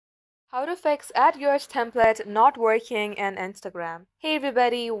How to fix add yours template not working in Instagram. Hey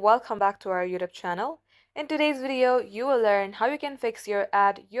everybody, welcome back to our YouTube channel. In today's video, you will learn how you can fix your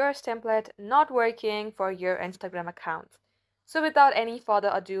add yours template not working for your Instagram account. So without any further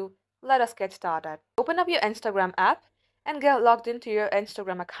ado, let us get started. Open up your Instagram app and get logged into your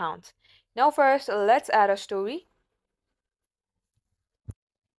Instagram account. Now first, let's add a story.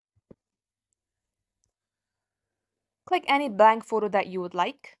 Click any blank photo that you would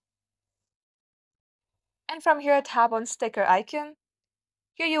like. And from here, tap on sticker icon.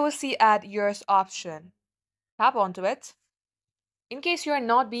 Here you will see add yours option. Tap onto it. In case you are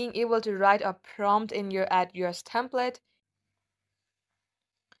not being able to write a prompt in your add yours template,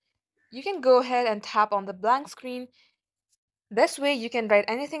 you can go ahead and tap on the blank screen. This way you can write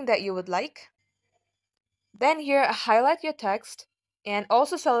anything that you would like. Then here highlight your text and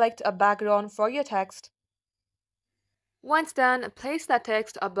also select a background for your text. Once done, place that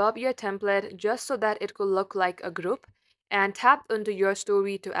text above your template just so that it could look like a group and tap onto your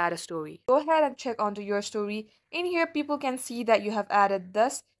story to add a story. Go ahead and check onto your story. In here, people can see that you have added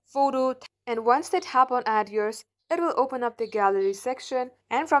this photo, and once they tap on add yours, it will open up the gallery section,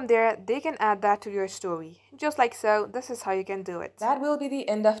 and from there, they can add that to your story. Just like so, this is how you can do it. That will be the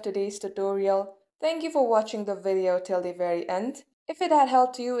end of today's tutorial. Thank you for watching the video till the very end. If it had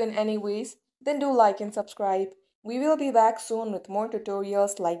helped you in any ways, then do like and subscribe. We will be back soon with more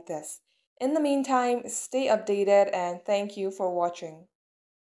tutorials like this. In the meantime, stay updated and thank you for watching.